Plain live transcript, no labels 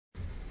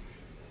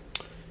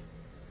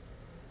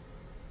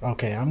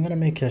Okay, I'm gonna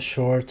make a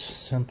short,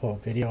 simple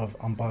video of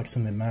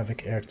unboxing the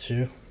Mavic Air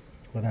 2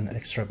 with an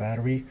extra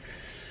battery.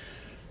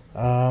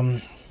 I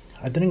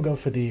didn't go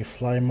for the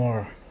Fly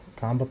More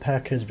combo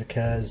package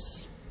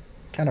because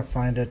I kind of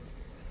find it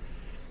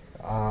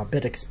a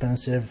bit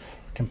expensive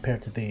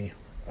compared to the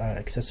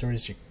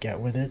accessories you get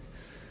with it.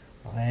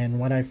 And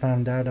when I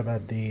found out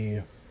about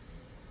the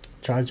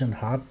charging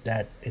hub,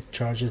 that it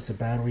charges the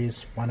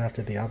batteries one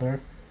after the other,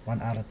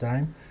 one at a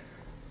time,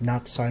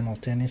 not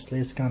simultaneously,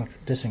 it's kind of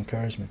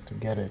disencouragement to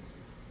get it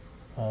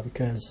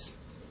because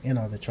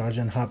the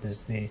charging hub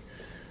is in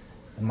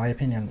my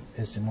opinion,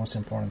 is the most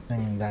important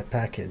thing in that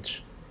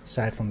package,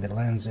 aside from the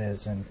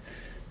lenses and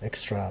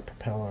extra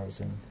propellers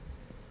and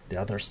the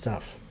other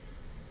stuff.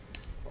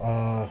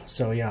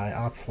 So yeah, I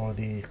opt for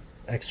the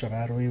extra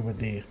battery with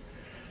the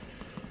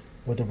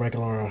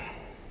regular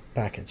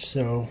package.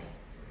 So,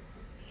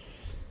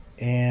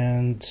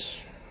 and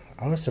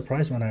I was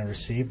surprised when I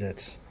received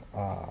it.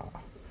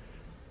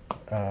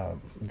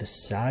 The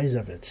size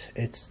of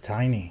it's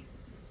tiny.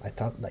 I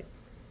thought like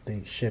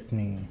they shipped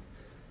me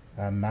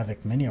a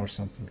Mavic Mini or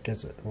something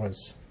because it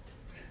was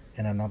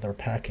in another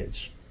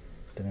package.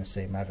 Didn't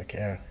say Mavic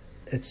Air.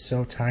 It's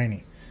so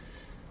tiny.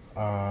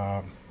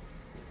 I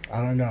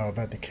don't know,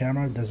 but the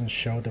camera doesn't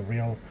show the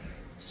real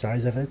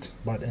size of it,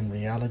 but in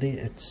reality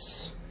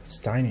it's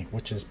tiny,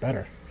 which is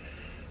better.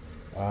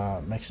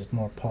 Makes it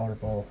more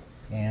portable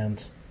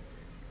and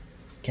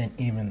can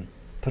even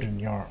put in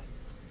your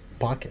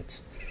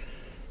pocket.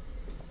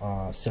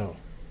 So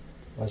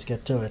let's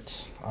get to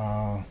it.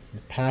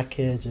 The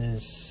package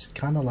is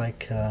kind of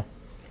like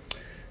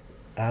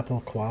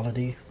Apple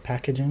quality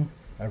packaging.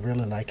 I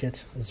really like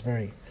it. It's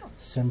very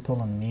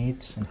simple and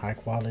neat and high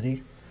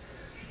quality.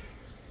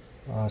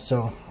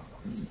 So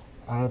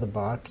out of the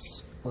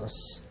box,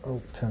 let's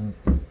open.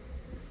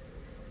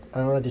 I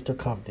already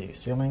took off the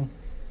sealing,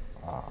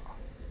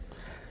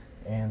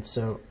 and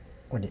so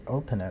when you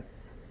open it,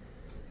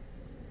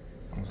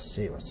 let's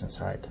see what's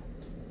inside.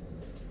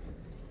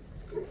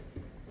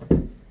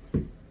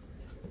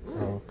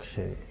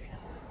 Okay.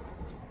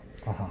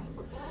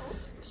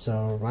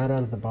 So right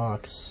out of the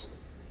box,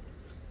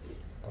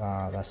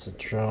 that's the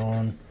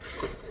drone.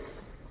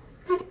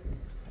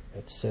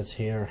 It says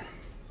here,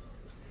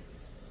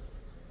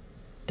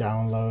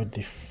 download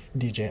the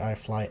DJI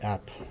Fly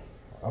app.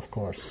 Of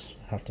course,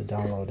 have to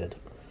download it.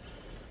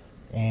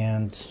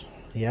 And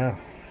yeah,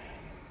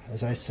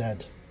 as I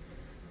said,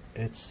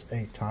 it's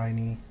a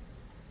tiny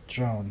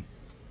drone.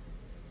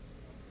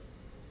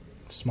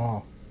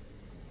 Small.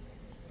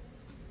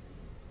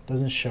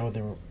 Doesn't show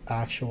the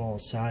actual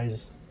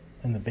size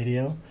in the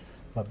video,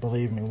 but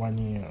believe me, when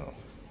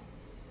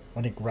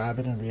you grab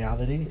it in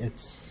reality,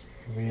 it's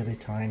really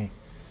tiny.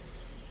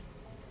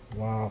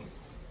 Wow.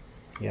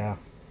 Yeah.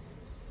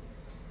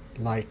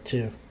 Light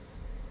too.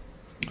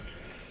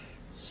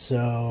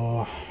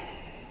 So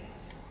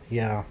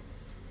yeah,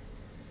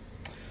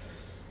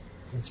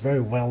 it's very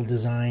well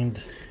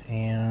designed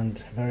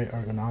and very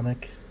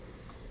ergonomic.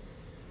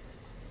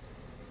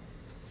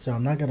 So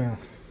I'm not gonna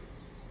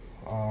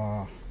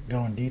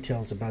go in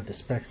details about the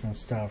specs and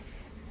stuff.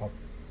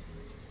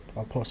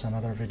 I'll post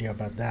another video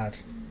about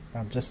that.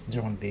 I'm just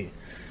doing the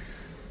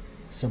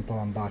simple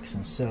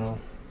unboxing. So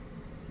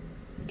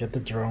get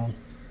the drone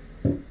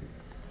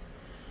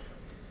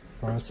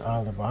first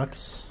out of the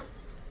box,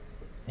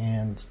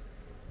 and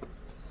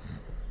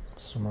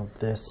some of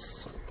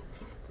this.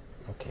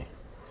 Okay,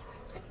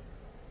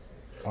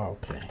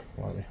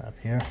 what we have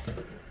here,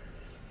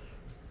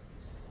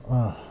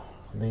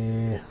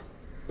 the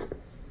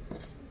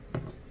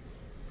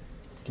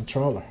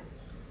controller,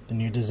 the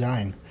new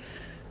design.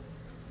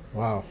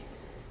 Wow,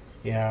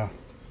 yeah,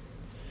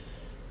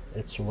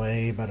 it's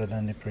way better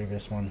than the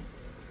previous one.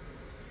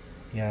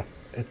 Yeah,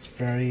 it's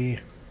very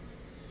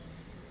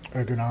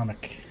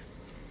ergonomic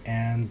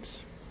and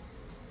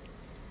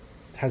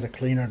has a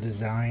cleaner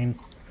design,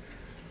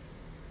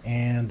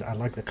 and I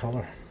like the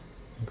color,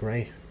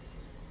 gray,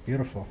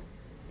 beautiful.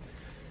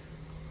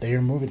 They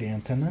removed the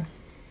antenna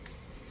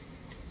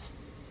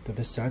to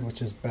this side,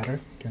 which is better.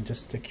 You can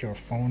just stick your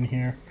phone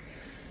here,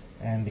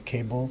 and the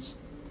cables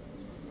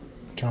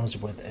comes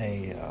with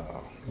a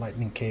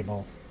lightning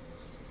cable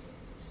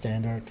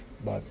standard,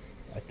 but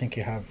I think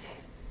you have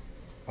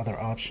other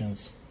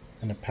options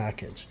in the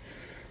package.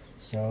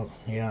 So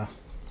yeah,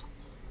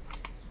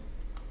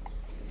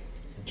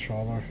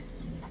 controller,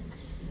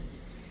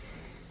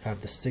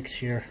 have the sticks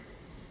here,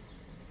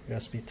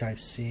 USB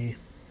Type-C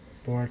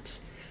port,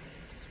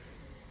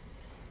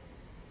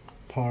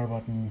 power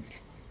button,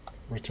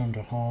 return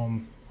to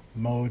home,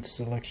 mode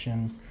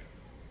selection,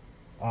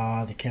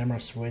 the camera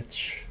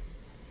switch,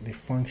 the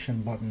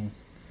function button,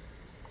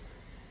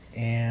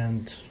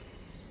 and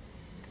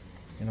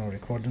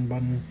recording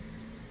button,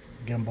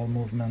 gimbal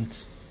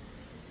movement.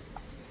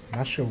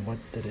 Not sure what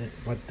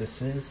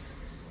this is.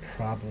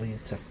 Probably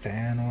it's a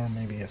fan or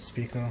maybe a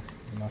speaker,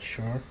 I'm not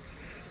sure,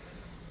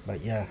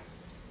 but yeah,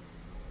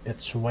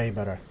 it's way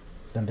better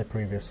than the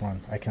previous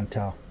one, I can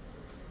tell.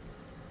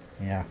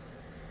 Yeah.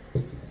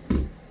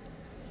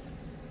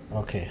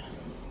 Okay,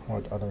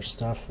 what other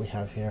stuff we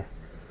have here.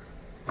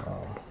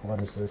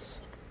 What is this?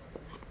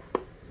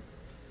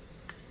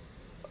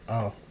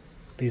 Oh,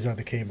 these are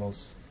the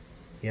cables.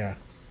 Yeah.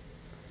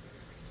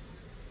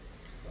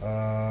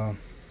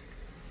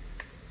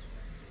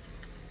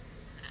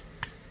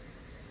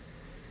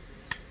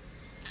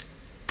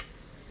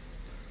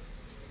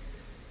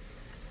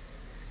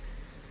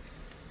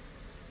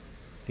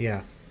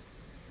 Yeah,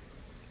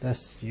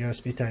 that's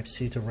USB type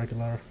C to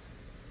regular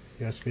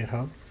USB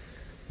hub,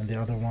 and the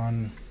other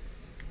one,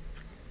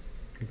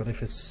 I believe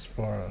it's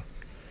for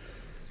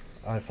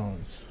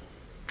iPhones.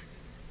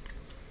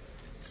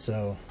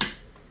 So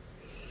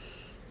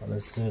what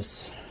is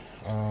this?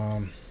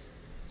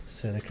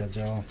 Silica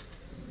gel,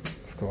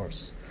 of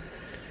course.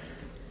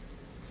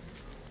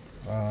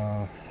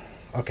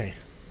 Okay,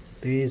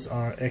 these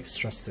are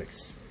extra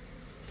sticks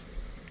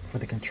for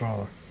the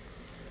controller.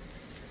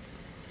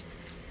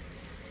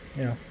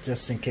 Yeah,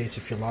 just in case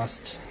if you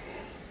lost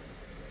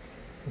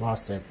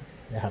it,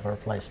 you have a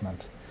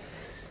replacement.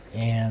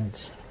 And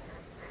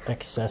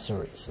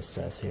accessories, it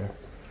says here.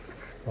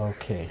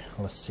 Okay,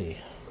 let's see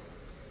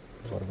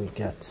what do we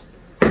get.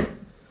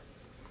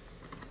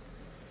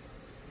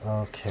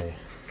 Okay,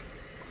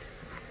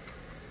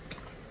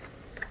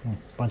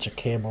 bunch of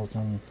cables,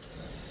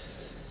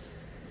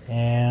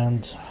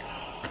 and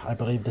I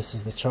believe this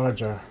is the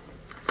charger.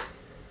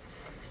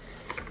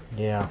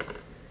 Yeah,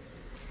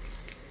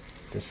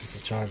 this is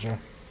the charger.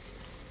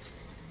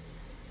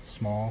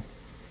 Small,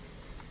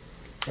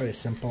 very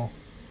simple.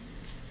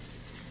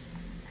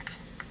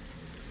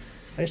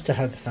 I used to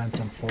have the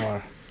Phantom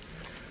 4.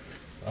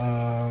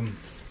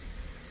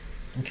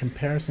 In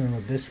comparison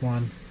with this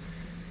one,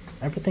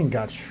 everything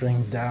got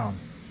shrunk down,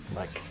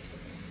 like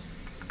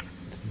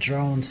the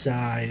drone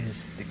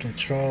size, the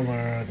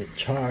controller, the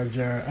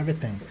charger,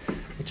 everything,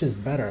 which is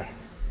better.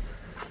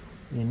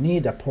 You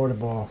need a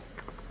portable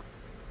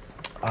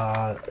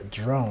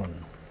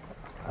drone.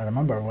 I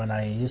remember when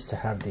I used to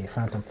have the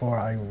Phantom 4,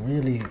 I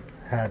really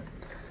had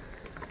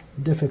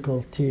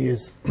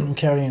difficulties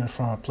carrying it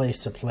from a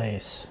place to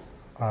place.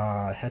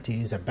 I had to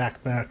use a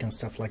backpack and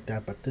stuff like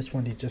that, but this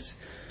one you just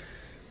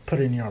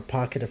put in your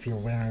pocket if you're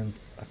wearing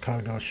a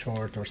cargo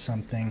short or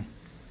something.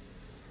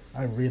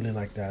 I really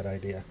like that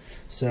idea.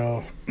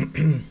 So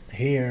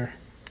here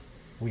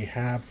we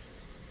have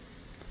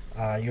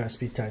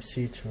USB type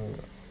C to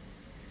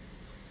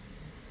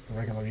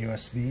regular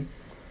USB.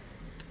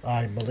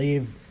 I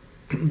believe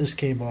this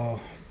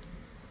cable,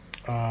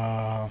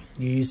 you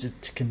use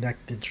it to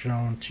connect the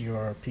drone to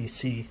your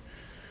PC,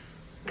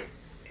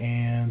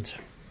 and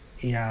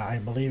yeah, I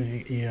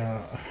believe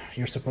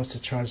you're supposed to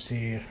charge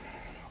the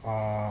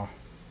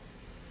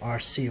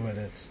RC with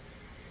it.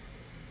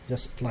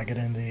 Just plug it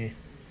in the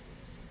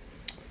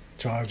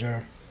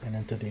charger and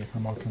into the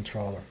remote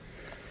controller.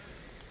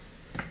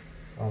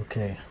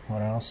 Okay,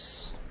 what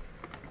else?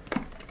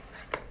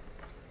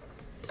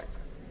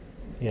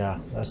 Yeah,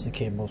 that's the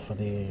cable for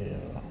the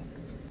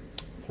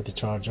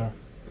charger.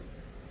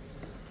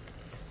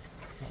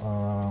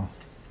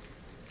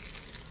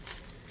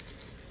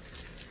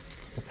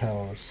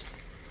 Propellers.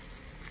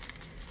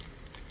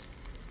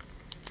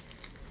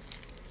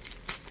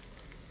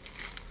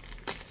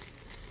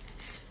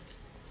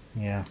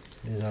 Yeah,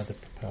 these are the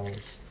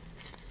propellers.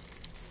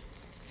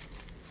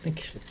 I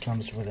think it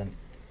comes with an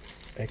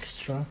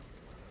extra.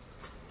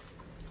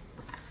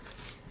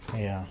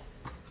 Yeah.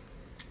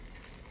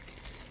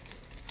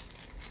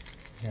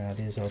 Yeah,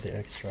 these are the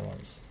extra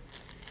ones.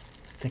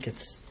 I think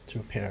it's 2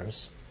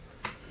 pairs.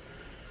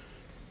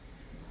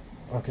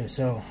 Okay,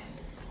 so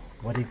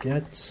what do you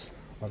get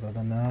other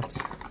than that?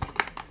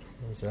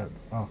 What is that?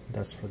 Oh,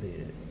 that's for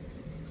the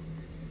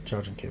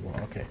charging cable.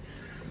 Okay,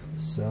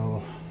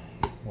 so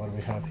what do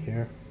we have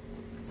here?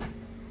 I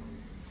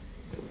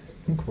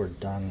think we're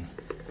done.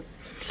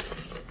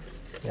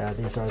 Yeah,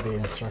 these are the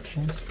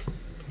instructions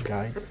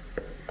guide.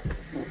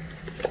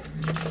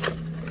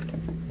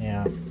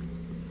 Yeah,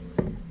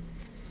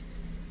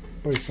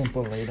 very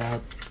simple laid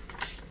out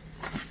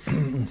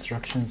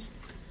instructions.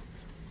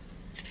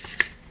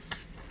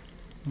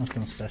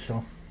 Nothing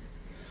special.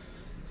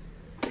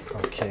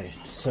 Okay,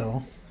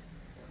 so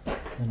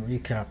in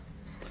recap,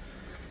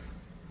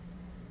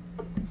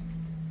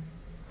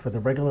 for the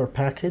regular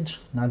package,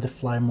 not the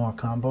Fly More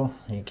combo,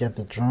 you get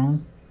the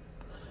drone,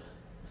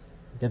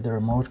 you get the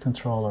remote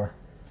controller,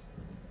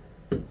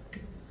 you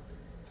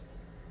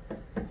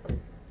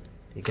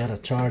get a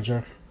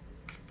charger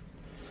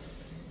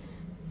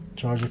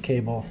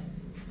cable,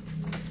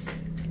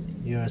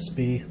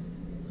 USB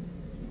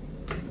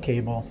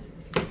cable,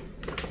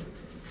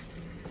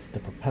 the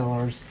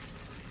propellers,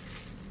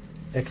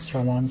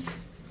 extra ones,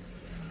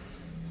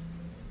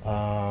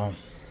 the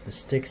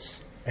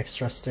sticks,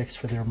 extra sticks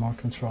for the remote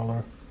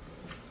controller,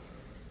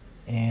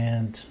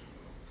 and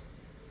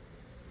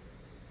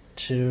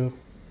 2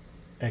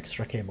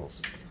 extra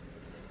cables.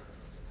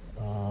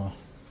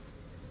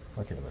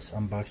 Okay, let's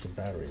unbox the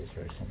battery. It's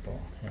very simple.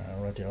 Yeah, I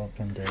already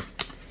opened it.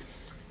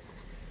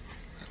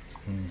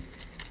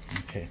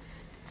 Okay.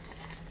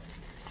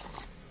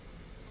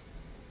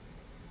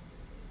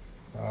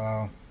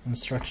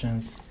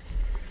 instructions,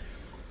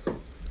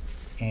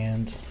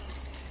 and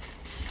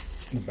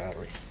the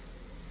battery.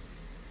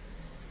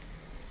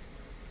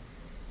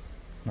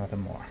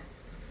 Nothing more.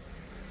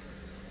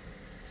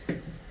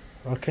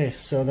 Okay,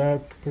 so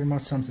that pretty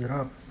much sums it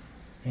up.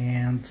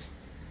 And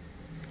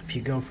if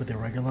you go for the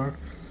regular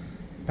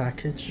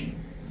package,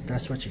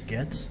 that's what you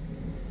get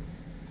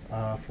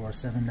for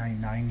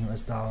 $7.99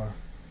 US.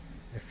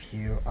 If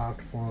you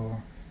opt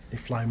for the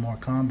Fly More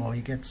combo,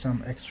 you get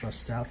some extra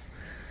stuff.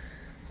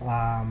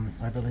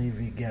 I believe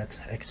you get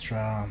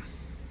extra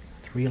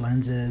 3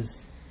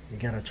 lenses, you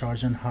get a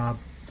charging hub,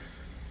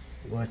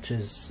 which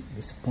is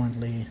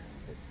disappointingly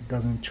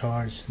doesn't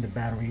charge the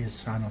batteries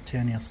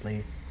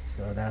simultaneously,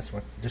 so that's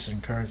what just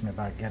encouraged me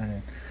about getting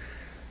it.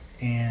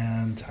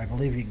 And I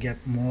believe you get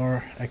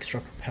more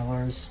extra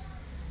propellers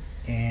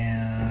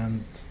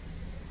and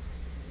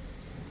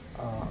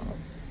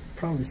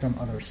probably some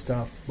other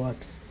stuff,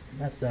 but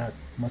not that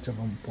much of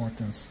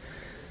importance.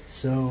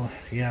 So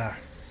yeah,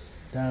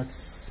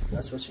 that's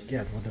what you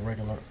get with the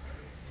regular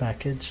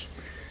package.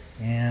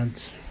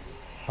 And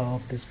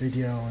hope this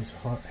video was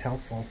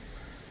helpful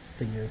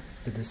for you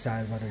to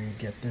decide whether you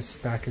get this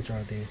package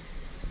or the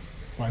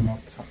Fly More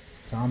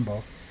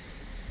combo.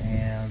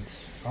 And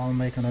I'll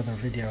make another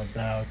video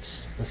about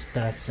the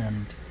specs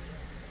and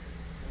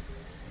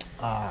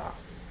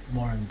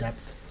more in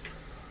depth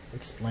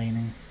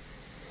explaining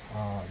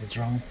the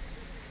drone.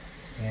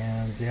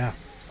 And yeah,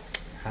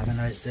 have a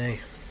nice day.